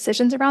their own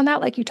decisions around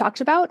that, like you talked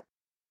about.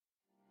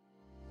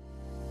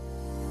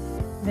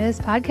 This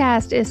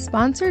podcast is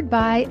sponsored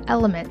by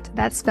Element.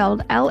 That's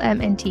spelled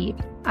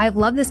LMNT. I've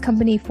loved this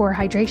company for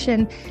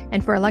hydration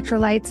and for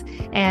electrolytes,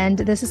 and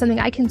this is something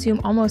I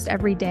consume almost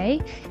every day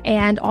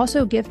and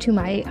also give to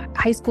my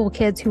high school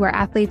kids who are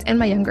athletes and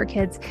my younger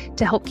kids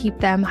to help keep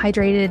them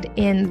hydrated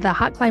in the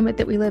hot climate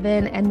that we live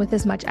in and with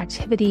as much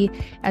activity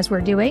as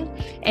we're doing.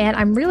 And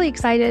I'm really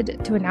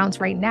excited to announce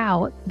right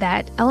now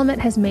that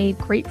Element has made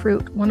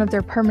grapefruit one of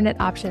their permanent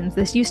options.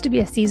 This used to be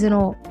a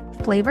seasonal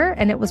flavor,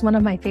 and it was one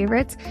of my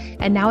favorites,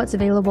 and now it's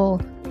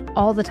available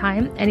all the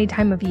time, any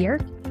time of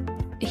year.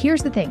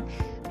 Here's the thing.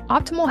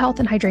 Optimal health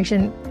and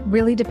hydration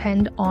really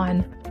depend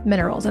on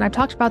minerals. And I've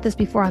talked about this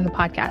before on the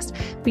podcast,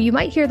 but you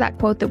might hear that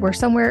quote that we're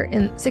somewhere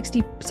in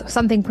 60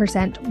 something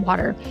percent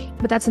water,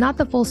 but that's not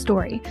the full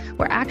story.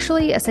 We're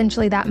actually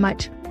essentially that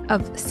much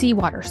of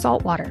seawater,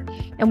 salt water,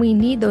 and we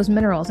need those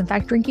minerals. In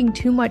fact, drinking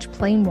too much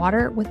plain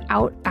water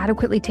without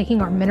adequately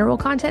taking our mineral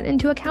content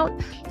into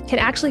account can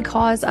actually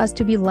cause us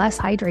to be less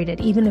hydrated,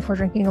 even if we're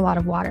drinking a lot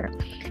of water.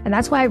 And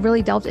that's why I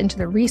really delved into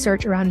the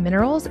research around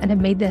minerals and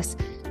have made this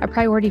a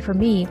priority for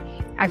me.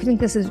 I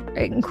think this is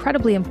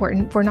incredibly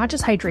important for not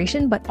just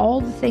hydration, but all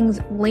the things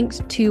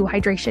linked to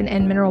hydration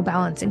and mineral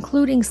balance,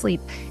 including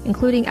sleep,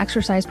 including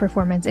exercise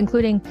performance,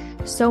 including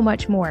so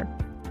much more.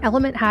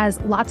 Element has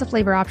lots of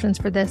flavor options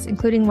for this,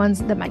 including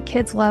ones that my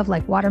kids love,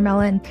 like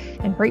watermelon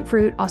and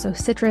grapefruit, also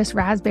citrus,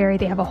 raspberry.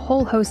 They have a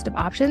whole host of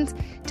options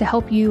to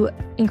help you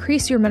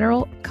increase your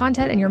mineral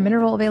content and your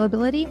mineral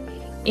availability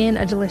in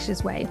a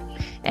delicious way.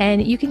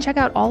 And you can check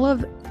out all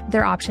of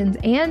their options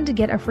and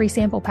get a free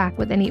sample pack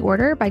with any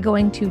order by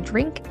going to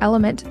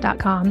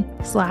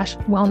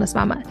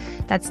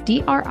drinkelement.com/wellnessmama. That's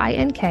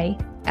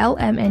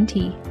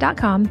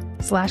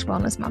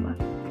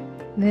DRINKLMNT.com/wellnessmama.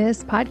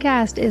 This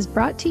podcast is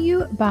brought to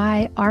you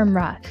by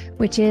Armra,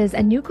 which is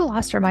a new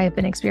colostrum I have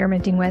been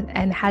experimenting with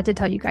and had to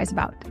tell you guys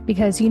about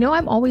because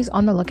I'm always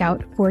on the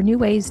lookout for new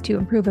ways to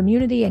improve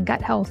immunity and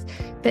gut health,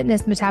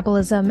 fitness,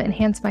 metabolism,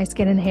 enhance my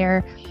skin and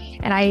hair.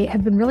 And I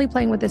have been really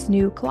playing with this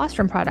new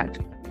colostrum product.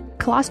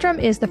 Colostrum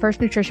is the first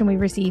nutrition we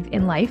receive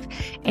in life,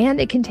 and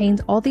it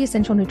contains all the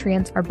essential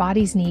nutrients our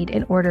bodies need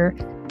in order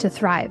to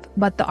thrive.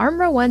 But the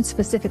Armra one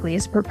specifically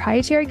is a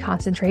proprietary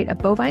concentrate of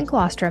bovine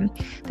colostrum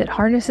that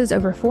harnesses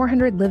over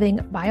 400 living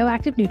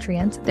bioactive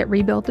nutrients that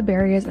rebuild the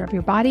barriers of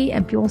your body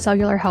and fuel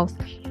cellular health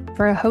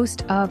for a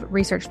host of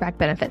research-backed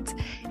benefits.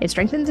 It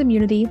strengthens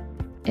immunity,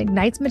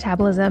 ignites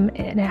metabolism,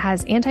 and it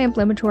has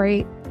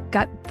anti-inflammatory,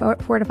 gut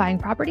fortifying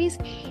properties.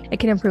 It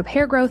can improve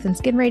hair growth and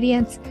skin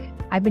radiance.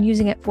 I've been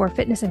using it for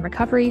fitness and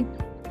recovery,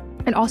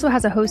 and also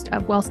has a host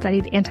of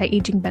well-studied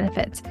anti-aging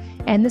benefits.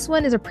 And this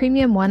one is a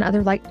premium one,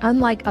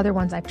 unlike other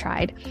ones I've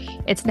tried.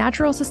 It's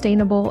natural,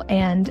 sustainable,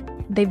 and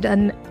they've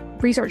done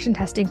research and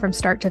testing from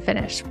start to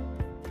finish.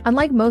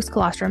 Unlike most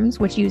colostrums,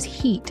 which use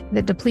heat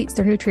that depletes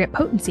their nutrient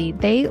potency,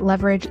 they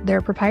leverage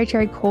their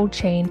proprietary cold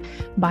chain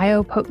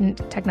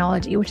biopotent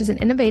technology, which is an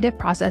innovative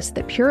process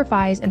that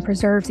purifies and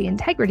preserves the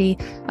integrity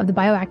of the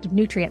bioactive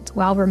nutrients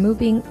while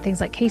removing things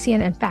like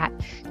casein and fat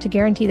to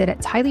guarantee that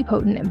it's highly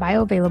potent and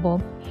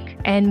bioavailable,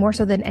 and more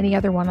so than any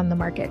other one on the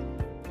market.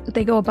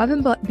 They go above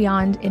and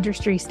beyond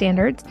industry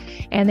standards,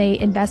 and they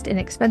invest in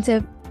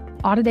expensive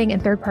auditing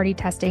and third-party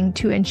testing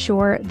to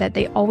ensure that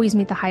they always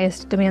meet the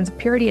highest demands of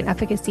purity and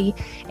efficacy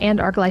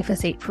and are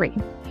glyphosate-free.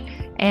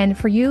 And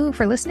for you,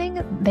 for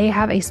listening, they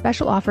have a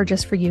special offer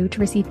just for you to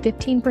receive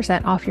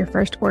 15% off your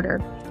first order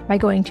by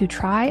going to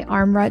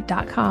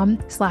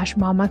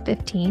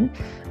tryarmra.com/mama15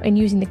 and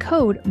using the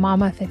code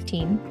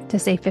MAMA15 to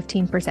save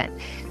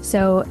 15%.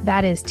 So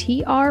that is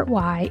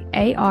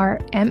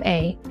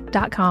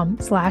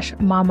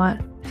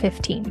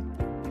tryarma.com/mama15.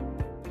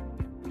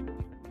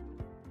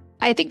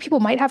 I think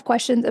people might have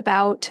questions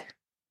about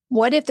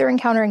what if they're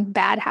encountering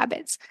bad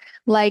habits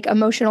like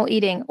emotional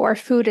eating or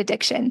food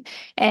addiction?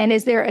 And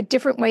is there a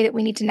different way that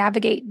we need to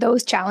navigate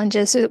those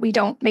challenges so that we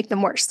don't make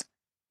them worse?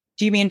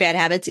 Do you mean bad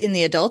habits in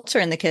the adults or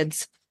in the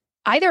kids?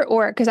 Either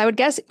or, because I would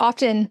guess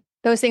often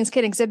those things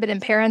can exhibit in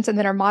parents and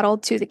then are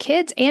modeled to the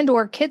kids, and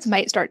or kids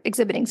might start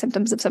exhibiting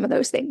symptoms of some of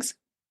those things.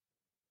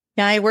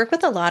 Yeah, I work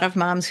with a lot of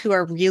moms who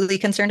are really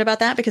concerned about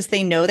that because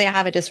they know they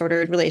have a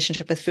disordered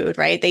relationship with food,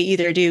 right? They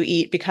either do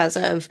eat because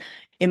of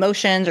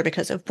emotions or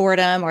because of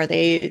boredom, or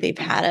they've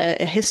had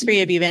a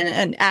history of even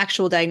an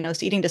actual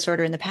diagnosed eating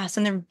disorder in the past,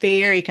 and they're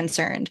very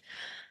concerned,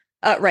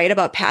 right,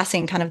 about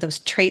passing kind of those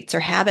traits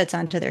or habits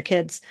onto their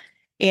kids.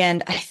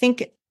 And I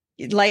think,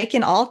 like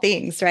in all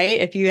things,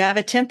 right, if you have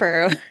a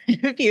temper,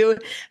 if you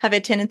have a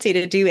tendency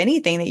to do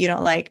anything that you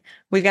don't like,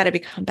 we've got to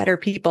become better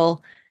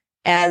people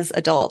as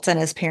adults and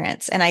as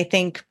parents. And I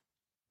think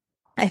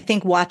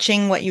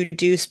watching what you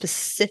do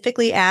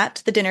specifically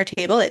at the dinner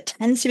table, it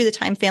tends to be the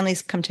time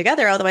families come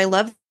together. Although I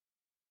love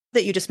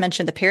that you just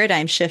mentioned the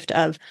paradigm shift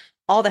of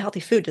all the healthy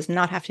food does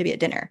not have to be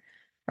at dinner,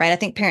 right? I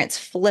think parents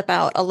flip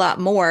out a lot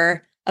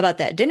more about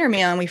that dinner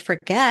meal, and we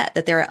forget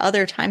that there are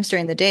other times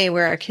during the day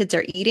where our kids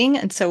are eating.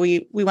 And so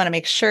we want to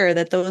make sure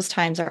that those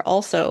times are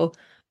also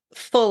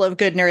full of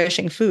good,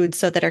 nourishing food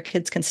so that our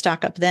kids can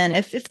stock up then.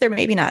 If they're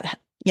maybe not,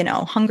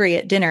 hungry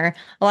at dinner,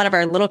 a lot of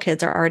our little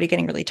kids are already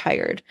getting really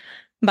tired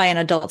by an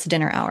adult's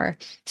dinner hour.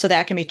 So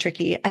that can be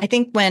tricky. I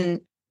think when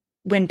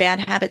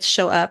bad habits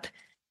show up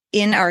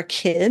in our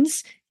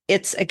kids,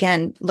 it's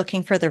again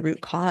looking for the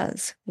root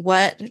cause.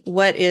 What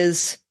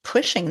is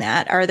pushing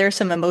that? Are there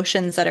some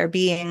emotions that are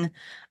being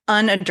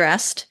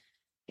unaddressed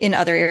in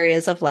other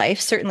areas of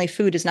life? Certainly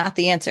food is not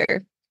the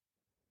answer.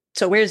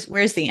 So where's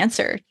the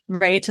answer,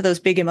 right, to those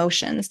big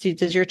emotions?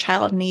 Does your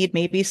child need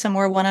maybe some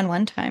more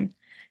one-on-one time?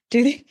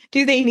 Do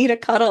they need a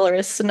cuddle or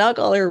a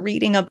snuggle or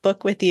reading a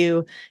book with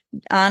you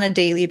on a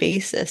daily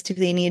basis? Do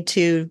they need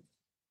to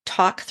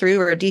talk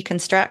through or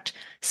deconstruct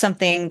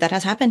something that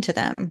has happened to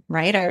them,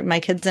 right?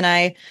 My kids and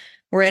I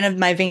were in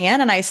my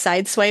van and I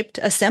sideswiped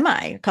a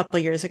semi a couple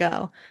of years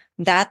ago.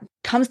 That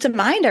comes to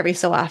mind every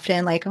so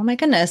often, like, oh my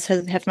goodness,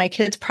 have my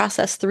kids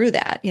processed through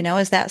that?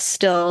 Is that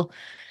still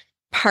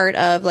part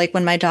of, like,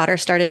 when my daughter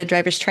started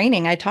driver's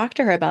training, I talked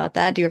to her about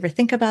that. Do you ever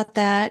think about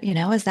that?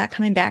 Is that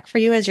coming back for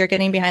you as you're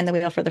getting behind the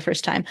wheel for the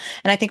first time?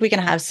 And I think we can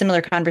have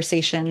similar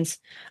conversations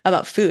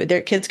about food. Their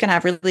kids can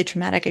have really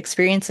traumatic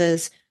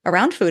experiences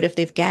around food if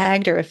they've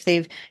gagged, or if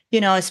they've,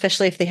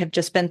 especially if they have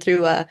just been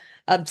through a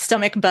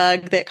stomach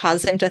bug that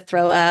caused them to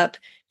throw up.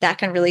 That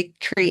can really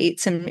create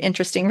some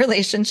interesting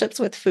relationships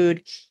with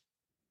food.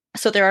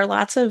 So there are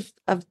lots of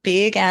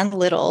big and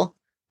little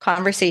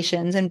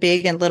conversations and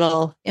big and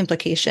little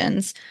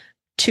implications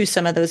to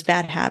some of those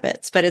bad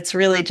habits, but it's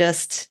really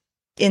just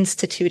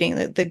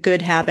instituting the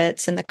good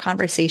habits and the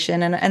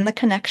conversation and the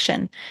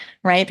connection,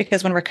 right?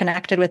 Because when we're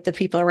connected with the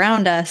people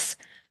around us,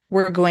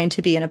 we're going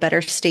to be in a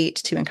better state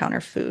to encounter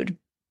food.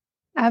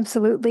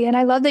 Absolutely. And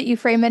I love that you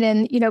frame it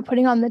in,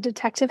 putting on the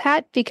detective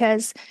hat,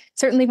 because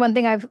certainly one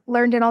thing I've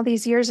learned in all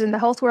these years in the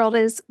health world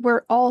is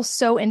we're all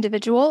so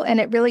individual, and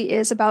it really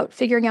is about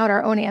figuring out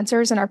our own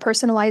answers and our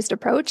personalized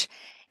approach.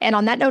 And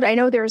on that note, I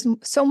know there's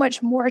so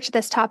much more to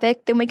this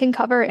topic than we can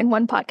cover in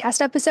one podcast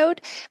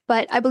episode,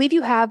 but I believe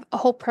you have a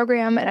whole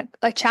program and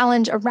a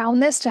challenge around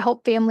this to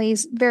help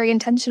families very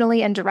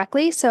intentionally and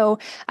directly. So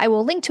I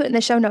will link to it in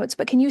the show notes,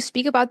 but can you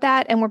speak about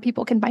that and where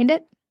people can find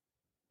it?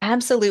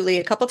 Absolutely.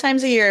 A couple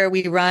times a year,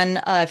 we run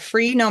a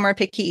free No More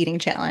Picky Eating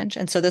Challenge.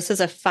 And so this is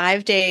a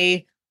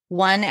 5-day,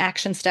 one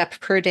action step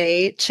per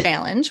day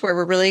challenge where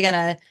we're really going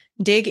to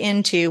dig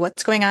into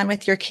what's going on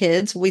with your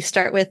kids. We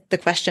start with the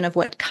question of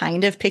what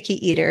kind of picky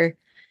eater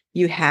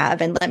you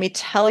have. And let me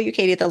tell you,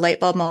 Katie, the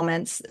light bulb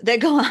moments that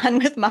go on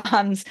with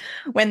moms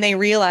when they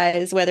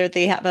realize whether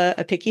they have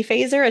a picky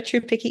phaser, a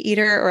true picky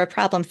eater, or a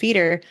problem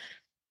feeder.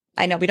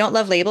 I know we don't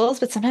love labels,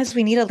 but sometimes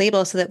we need a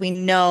label so that we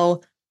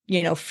know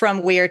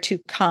from where to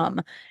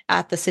come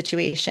at the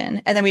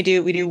situation. And then we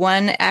do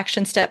one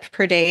action step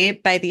per day.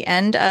 By the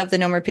end of the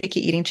No More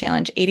Picky Eating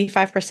Challenge,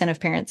 85% of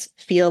parents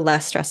feel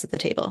less stress at the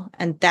table.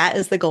 And that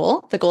is the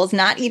goal. The goal is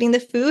not eating the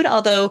food,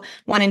 although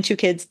 1 in 2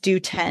 kids do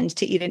tend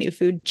to eat a new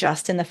food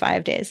just in the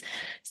 5 days.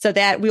 So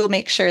that we will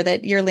make sure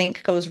that your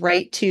link goes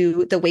right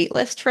to the wait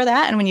list for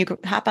that. And when you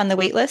hop on the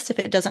wait list, if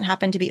it doesn't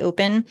happen to be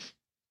open,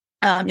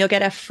 you'll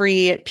get a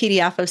free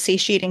PDF of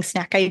satiating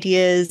snack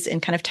ideas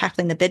and kind of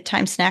tackling the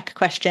bedtime snack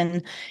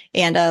question,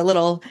 and a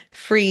little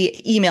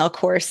free email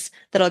course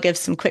that'll give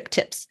some quick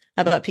tips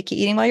about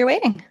picky eating while you're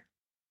waiting.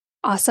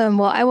 Awesome.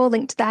 Well, I will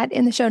link to that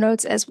in the show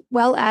notes, as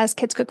well as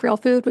Kids Cook Real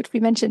Food, which we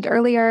mentioned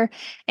earlier,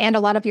 and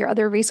a lot of your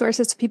other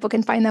resources so people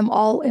can find them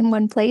all in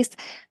one place.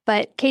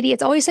 But Katie,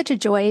 it's always such a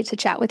joy to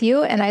chat with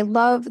you. And I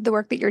love the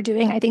work that you're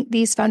doing. I think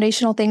these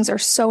foundational things are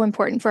so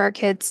important for our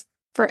kids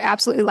for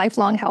absolutely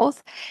lifelong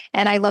health.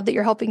 And I love that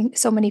you're helping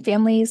so many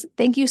families.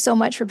 Thank you so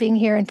much for being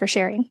here and for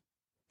sharing.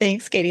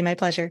 Thanks, Katie. My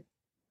pleasure.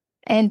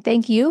 And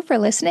thank you for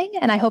listening.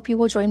 And I hope you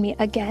will join me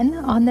again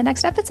on the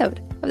next episode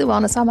of the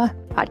Wellness Mama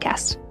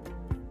podcast.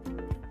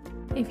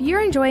 If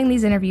you're enjoying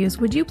these interviews,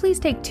 would you please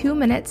take 2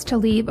 minutes to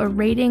leave a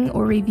rating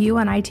or review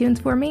on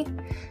iTunes for me?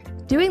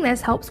 Doing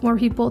this helps more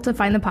people to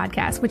find the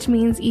podcast, which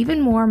means even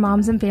more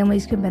moms and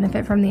families can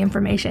benefit from the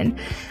information.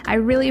 I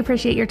really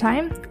appreciate your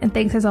time, and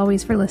thanks as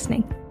always for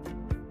listening.